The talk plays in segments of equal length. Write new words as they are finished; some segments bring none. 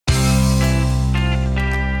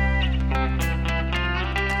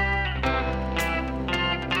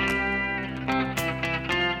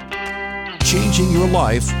changing your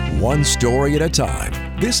life one story at a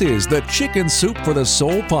time. This is the Chicken Soup for the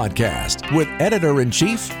Soul podcast with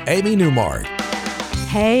Editor-in-Chief Amy Newmark.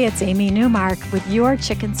 Hey, it's Amy Newmark with your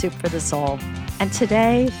Chicken Soup for the Soul. And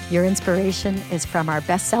today, your inspiration is from our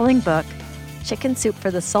best-selling book, Chicken Soup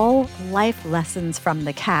for the Soul, Life Lessons from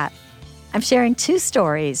the Cat. I'm sharing two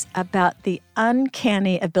stories about the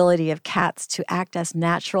uncanny ability of cats to act as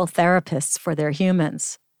natural therapists for their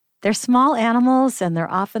humans. They're small animals and they're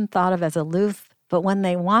often thought of as aloof, but when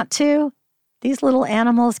they want to, these little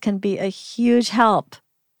animals can be a huge help,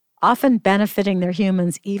 often benefiting their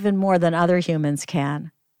humans even more than other humans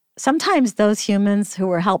can. Sometimes those humans who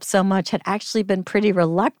were helped so much had actually been pretty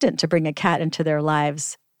reluctant to bring a cat into their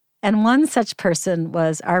lives. And one such person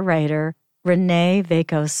was our writer, Renee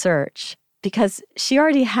Vaco Search, because she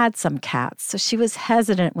already had some cats, so she was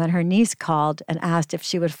hesitant when her niece called and asked if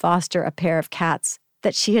she would foster a pair of cats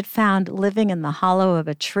that she had found living in the hollow of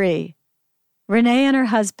a tree. Renee and her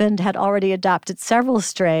husband had already adopted several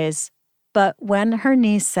strays, but when her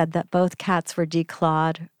niece said that both cats were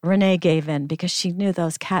declawed, Renee gave in because she knew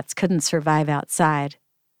those cats couldn't survive outside.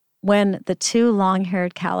 When the two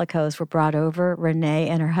long-haired calicos were brought over, Renee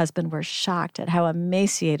and her husband were shocked at how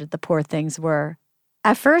emaciated the poor things were.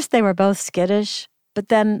 At first, they were both skittish, but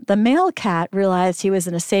then the male cat realized he was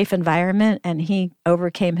in a safe environment and he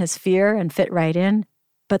overcame his fear and fit right in.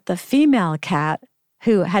 But the female cat,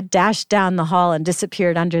 who had dashed down the hall and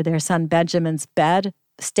disappeared under their son Benjamin's bed,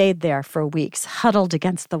 stayed there for weeks, huddled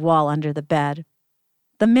against the wall under the bed.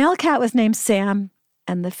 The male cat was named Sam,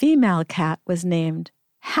 and the female cat was named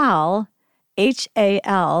Hal,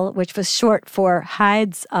 H-A-L, which was short for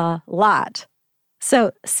hides a lot.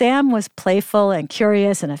 So Sam was playful and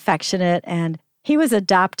curious and affectionate, and he was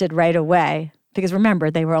adopted right away, because remember,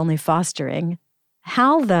 they were only fostering.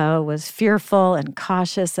 Hal, though, was fearful and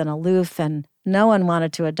cautious and aloof, and no one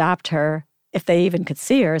wanted to adopt her, if they even could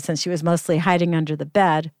see her, since she was mostly hiding under the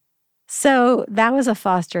bed. So that was a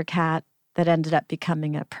foster cat that ended up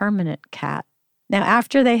becoming a permanent cat. Now,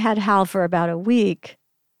 after they had Hal for about a week,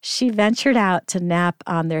 she ventured out to nap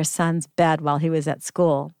on their son's bed while he was at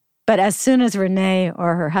school. But as soon as Renee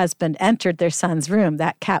or her husband entered their son's room,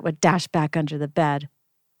 that cat would dash back under the bed.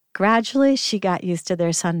 Gradually, she got used to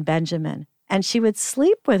their son Benjamin, and she would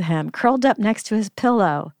sleep with him, curled up next to his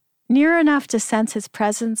pillow, near enough to sense his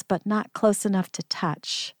presence, but not close enough to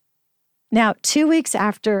touch. Now, 2 weeks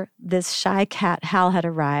after this shy cat Hal had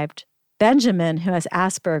arrived, Benjamin, who has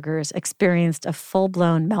Asperger's, experienced a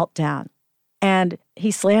full-blown meltdown. And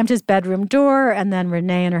he slammed his bedroom door, and then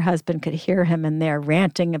Renee and her husband could hear him in there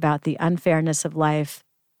ranting about the unfairness of life.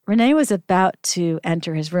 Renee was about to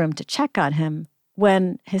enter his room to check on him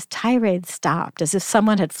when his tirade stopped, as if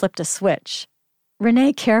someone had flipped a switch.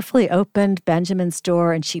 Renee carefully opened Benjamin's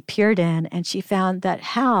door, and she peered in, and she found that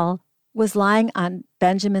Hal was lying on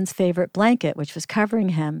Benjamin's favorite blanket, which was covering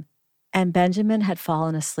him, and Benjamin had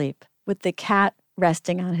fallen asleep, with the cat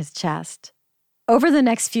resting on his chest. Over the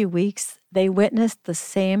next few weeks, they witnessed the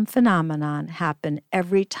same phenomenon happen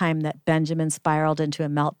every time that Benjamin spiraled into a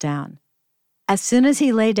meltdown. As soon as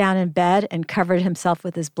he lay down in bed and covered himself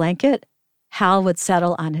with his blanket, Hal would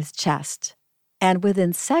settle on his chest. And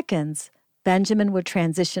within seconds, Benjamin would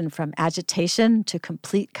transition from agitation to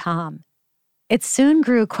complete calm. It soon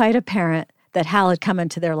grew quite apparent that Hal had come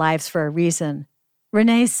into their lives for a reason.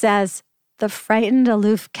 Renee says, "The frightened,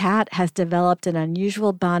 aloof cat has developed an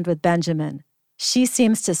unusual bond with Benjamin. She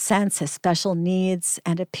seems to sense his special needs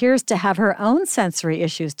and appears to have her own sensory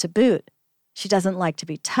issues to boot. She doesn't like to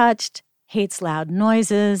be touched, hates loud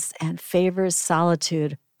noises, and favors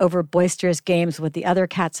solitude over boisterous games with the other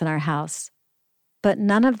cats in our house. But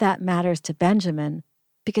none of that matters to Benjamin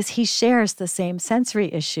because he shares the same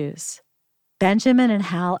sensory issues. Benjamin and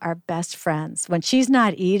Hal are best friends. When she's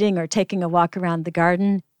not eating or taking a walk around the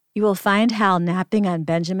garden, you will find Hal napping on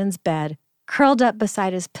Benjamin's bed, curled up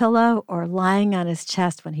beside his pillow, or lying on his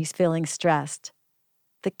chest when he's feeling stressed.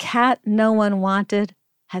 The cat no one wanted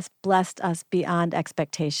has blessed us beyond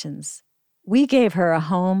expectations. We gave her a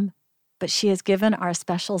home, but she has given our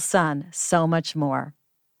special son so much more."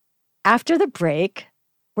 After the break,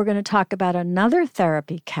 we're going to talk about another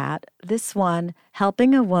therapy cat, this one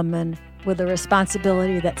helping a woman with a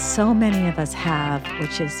responsibility that so many of us have,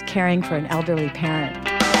 which is caring for an elderly parent.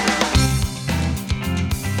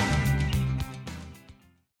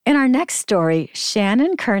 In our next story,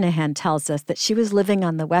 Shannon Kernahan tells us that she was living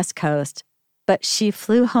on the West Coast, but she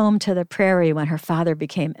flew home to the prairie when her father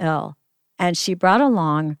became ill, and she brought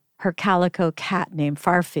along her calico cat named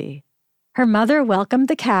Farfie. Her mother welcomed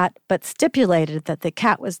the cat, but stipulated that the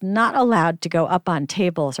cat was not allowed to go up on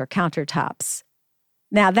tables or countertops.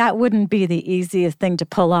 Now, that wouldn't be the easiest thing to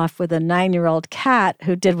pull off with a 9-year-old cat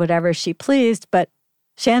who did whatever she pleased, but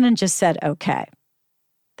Shannon just said okay.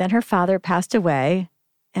 Then her father passed away,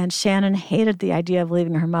 and Shannon hated the idea of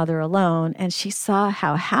leaving her mother alone, and she saw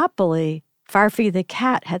how happily Farfie the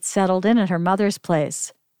cat had settled in at her mother's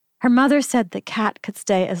place. Her mother said the cat could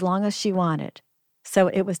stay as long as she wanted. So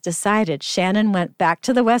it was decided Shannon went back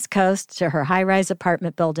to the West Coast to her high-rise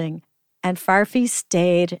apartment building, and Farfie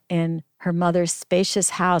stayed in her mother's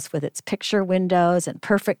spacious house with its picture windows and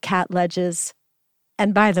perfect cat ledges.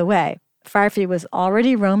 And by the way, Farfie was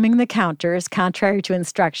already roaming the counters, contrary to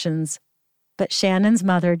instructions, but Shannon's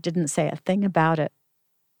mother didn't say a thing about it.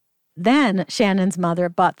 Then Shannon's mother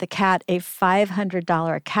bought the cat a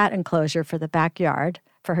 $500 cat enclosure for the backyard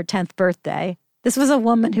for her 10th birthday. This was a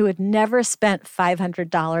woman who had never spent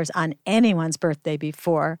 $500 on anyone's birthday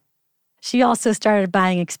before. She also started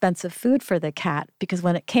buying expensive food for the cat because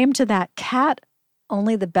when it came to that cat,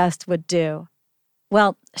 only the best would do.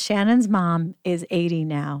 Well, Shannon's mom is 80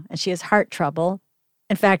 now, and she has heart trouble.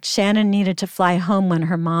 In fact, Shannon needed to fly home when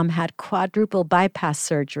her mom had quadruple bypass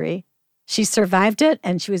surgery. She survived it,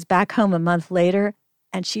 and she was back home a month later,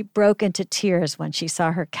 and she broke into tears when she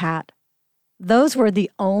saw her cat. Those were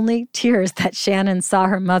the only tears that Shannon saw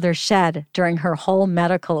her mother shed during her whole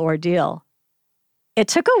medical ordeal. It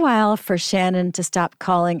took a while for Shannon to stop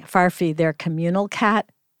calling Farfie their communal cat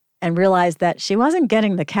and realize that she wasn't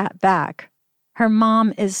getting the cat back. Her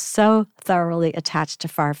mom is so thoroughly attached to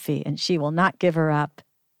Farfie, and she will not give her up.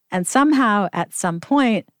 And somehow, at some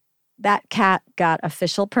point, that cat got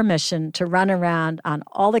official permission to run around on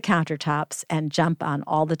all the countertops and jump on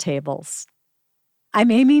all the tables. I'm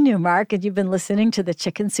Amy Newmark, and you've been listening to the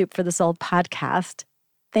Chicken Soup for the Soul podcast.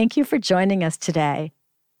 Thank you for joining us today.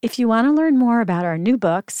 If you want to learn more about our new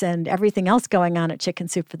books and everything else going on at Chicken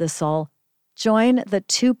Soup for the Soul, join the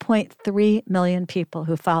 2.3 million people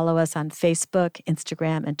who follow us on Facebook,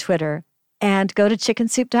 Instagram, and Twitter, and go to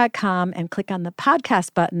chickensoup.com and click on the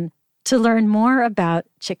podcast button to learn more about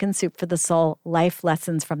Chicken Soup for the Soul, Life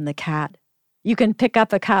Lessons from the Cat. You can pick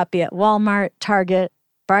up a copy at Walmart, Target,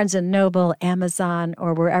 Barnes & Noble, Amazon,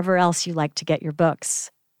 or wherever else you like to get your books.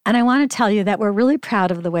 And I want to tell you that we're really proud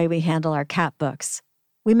of the way we handle our cat books.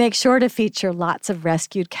 We make sure to feature lots of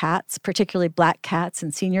rescued cats, particularly black cats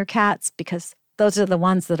and senior cats, because those are the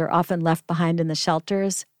ones that are often left behind in the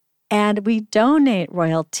shelters. And we donate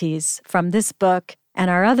royalties from this book and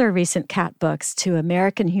our other recent cat books to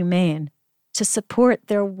American Humane to support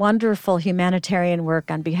their wonderful humanitarian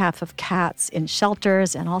work on behalf of cats in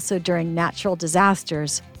shelters and also during natural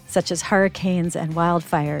disasters such as hurricanes and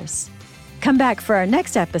wildfires. Come back for our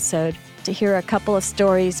next episode to hear a couple of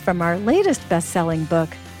stories from our latest best-selling book,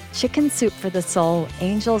 Chicken Soup for the Soul,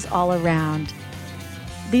 Angels All Around.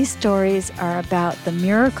 These stories are about the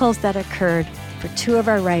miracles that occurred for two of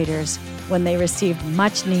our writers when they received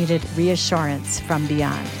much-needed reassurance from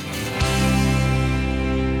beyond.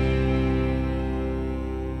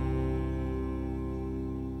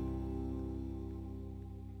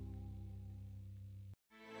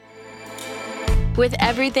 With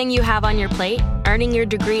everything you have on your plate, earning your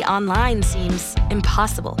degree online seems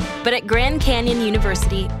impossible. But at Grand Canyon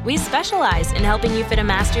University, we specialize in helping you fit a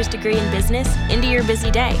master's degree in business into your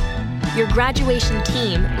busy day. Your graduation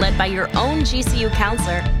team, led by your own GCU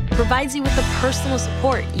counselor, provides you with the personal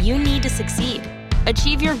support you need to succeed.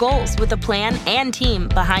 Achieve your goals with a plan and team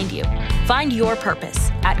behind you. Find your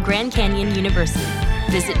purpose at Grand Canyon University.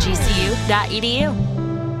 Visit gcu.edu.